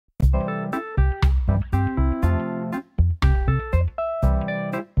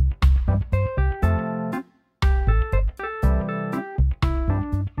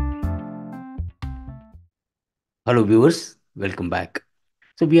Hello viewers, welcome back.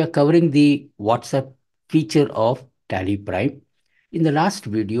 So we are covering the WhatsApp feature of TallyPrime. In the last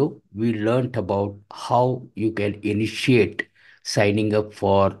video, we learned about how you can initiate signing up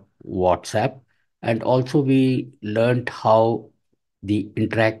for WhatsApp, and also we learned how the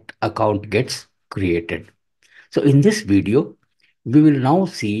Interact account gets created. So in this video, we will now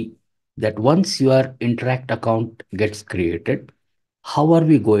see that once your Interact account gets created, how are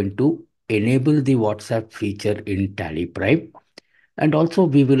we going to enable the WhatsApp feature in TallyPrime? And also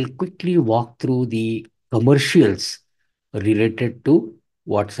we will quickly walk through the commercials related to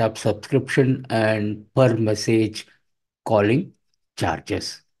WhatsApp subscription and per message calling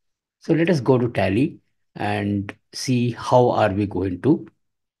charges. So let us go to Tally and see how are we going to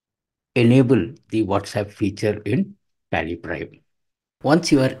enable the WhatsApp feature in TallyPrime.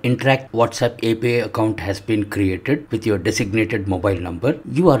 Once your Interact WhatsApp API account has been created with your designated mobile number,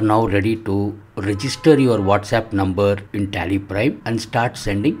 you are now ready to register your WhatsApp number in TallyPrime and start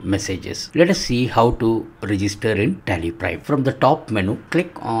sending messages. Let us see how to register in TallyPrime. From the top menu,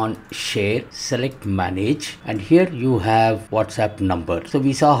 click on Share, select Manage, and here you have WhatsApp number. So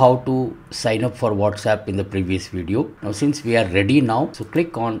we saw how to sign up for WhatsApp in the previous video. Now since we are ready now, so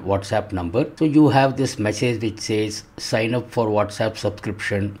click on WhatsApp number. So you have this message which says sign up for WhatsApp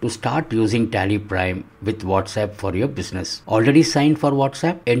subscription to start using TallyPrime with WhatsApp for your business. Already signed for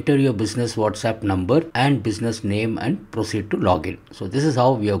WhatsApp? Enter your business WhatsApp number and business name and proceed to login. So this is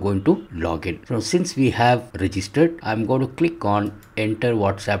how we are going to log in. So since we have registered, I'm going to click on enter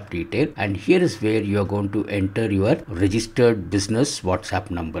WhatsApp detail, and here is where you are going to enter your registered business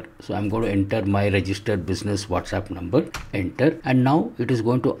WhatsApp number. So I'm going to enter my registered business WhatsApp number, enter, and now it is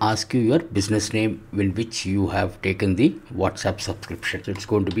going to ask you your business name in which you have taken the WhatsApp subscription. So it's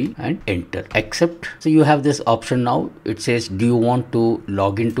going to be and enter, accept. So you have this option now. It says, do you want to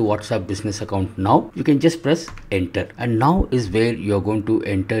log into WhatsApp business account now? You can just press enter, and now is where you're going to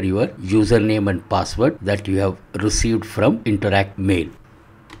enter your username and password that you have received from Interact mail.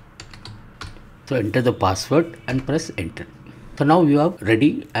 So enter the password and press enter. So now you are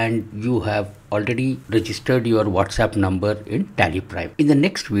ready and you have already registered your WhatsApp number in TallyPrime. In the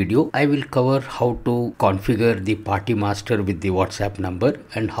next video, I will cover how to configure the party master with the WhatsApp number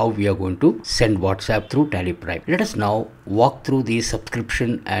and how we are going to send WhatsApp through TallyPrime. Let us now walk through the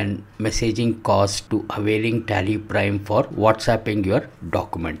subscription and messaging cost to availing TallyPrime for WhatsApping your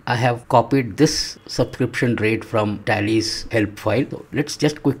document. I have copied this subscription rate from Tally's help file. So let's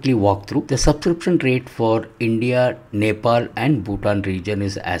just quickly walk through. The subscription rate for India, Nepal and Bhutan region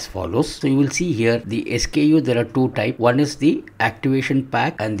is as follows. So you will see here the SKU, there are two types. One is the activation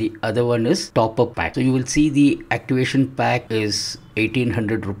pack and the other one is top up pack. So you will see the activation pack is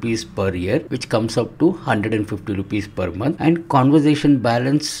 1800 rupees per year, which comes up to 150 rupees per month, and conversation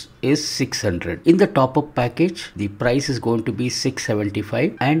balance is 600. In the top up package, the price is going to be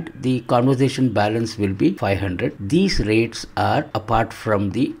 675 and the conversation balance will be 500. These rates are apart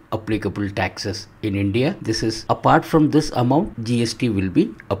from the applicable taxes in India. This is apart from this amount, GST will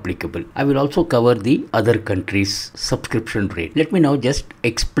be applicable. I will also cover the other countries' subscription rate. Let me now just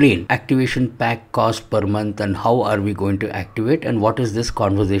explain activation pack cost per month and how are we going to activate and what is this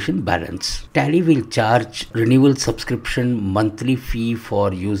conversation balance. Tally will charge renewal subscription monthly fee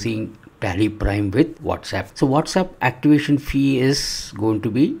for using TallyPrime with WhatsApp. So WhatsApp activation fee is going to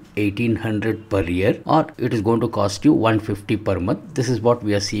be 1800 per year, or it is going to cost you 150 per month. This is what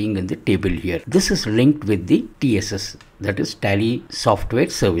we are seeing in the table here. This is linked with the TSS, that is Tally Software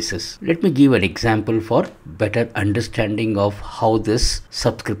Services. Let me give an example for better understanding of how this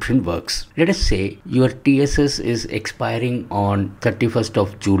subscription works. Let us say your TSS is expiring on 31st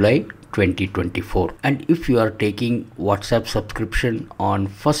of July 2024, and if you are taking WhatsApp subscription on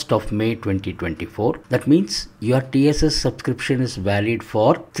 1st of May 2024, that means your TSS subscription is valid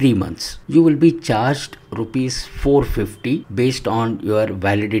for 3 months. You will be charged rupees 450 based on your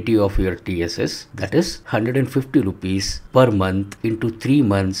validity of your TSS, that is 150 rupees per month into 3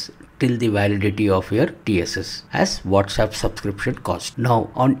 months till the validity of your TSS as WhatsApp subscription cost.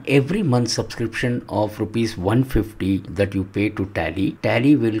 Now on every month subscription of rupees 150 that you pay to Tally,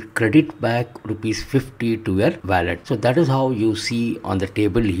 Tally will credit back rupees 50 to your wallet. So that is how you see on the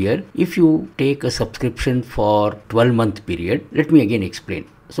table here. If you take a subscription for 12-month period, let me again explain.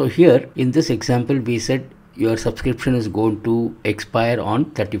 So here in this example we said your subscription is going to expire on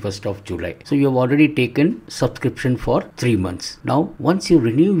 31st of July. So you have already taken subscription for 3 months. Now once you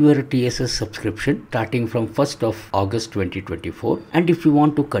renew your TSS subscription starting from 1st of August 2024, and if you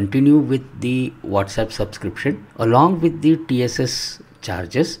want to continue with the WhatsApp subscription along with the TSS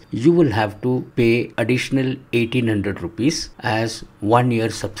charges, you will have to pay additional 1800 rupees as 1 year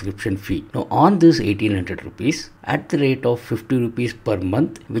subscription fee. Now on this 1800 rupees, at the rate of 50 rupees per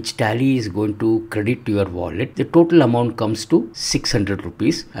month, which Tally is going to credit to your wallet, the total amount comes to 600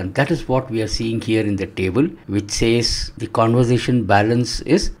 rupees, and that is what we are seeing here in the table, which says the conversation balance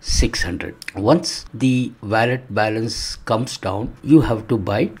is 600. Once the wallet balance comes down, you have to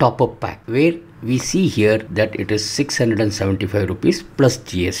buy top up pack, where we see here that it is 675 rupees plus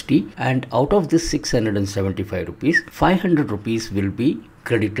GST, and out of this 675 rupees, 500 rupees will be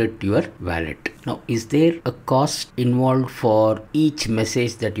credited to your wallet. Now, is there a cost involved for each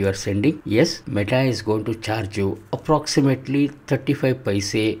message that you are sending? Yes, Meta is going to charge you approximately 35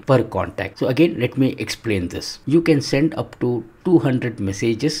 paise per contact. So again, let me explain this. You can send up to 200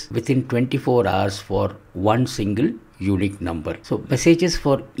 messages within 24 hours for one single unique number. So messages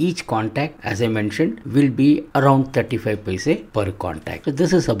for each contact, as I mentioned, will be around 35 paise per contact. So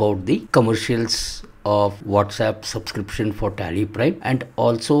this is about the commercials of WhatsApp subscription for TallyPrime, and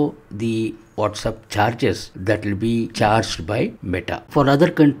also the WhatsApp charges that will be charged by Meta. For other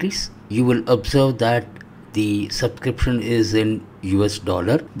countries, you will observe that the subscription is in US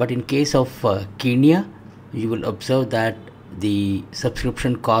dollar, but in case of Kenya, you will observe that the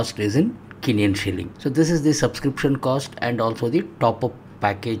subscription cost is in Kenyan shilling. So this is the subscription cost and also the top up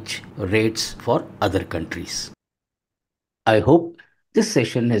package rates for other countries. I hope this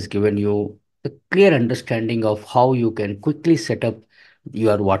session has given you a clear understanding of how you can quickly set up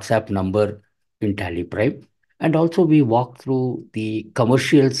your WhatsApp number in TallyPrime. And also we walk through the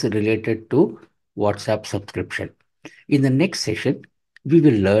commercials related to WhatsApp subscription. In the next session, we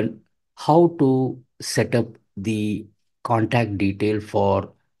will learn how to set up the contact detail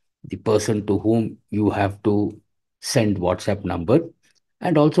for the person to whom you have to send WhatsApp number.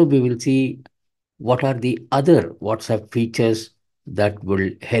 And also we will see what are the other WhatsApp features that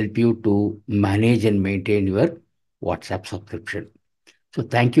will help you to manage and maintain your WhatsApp subscription. So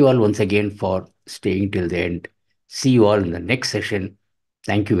thank you all once again for staying till the end. See you all in the next session.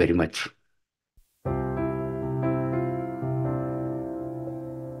 Thank you very much.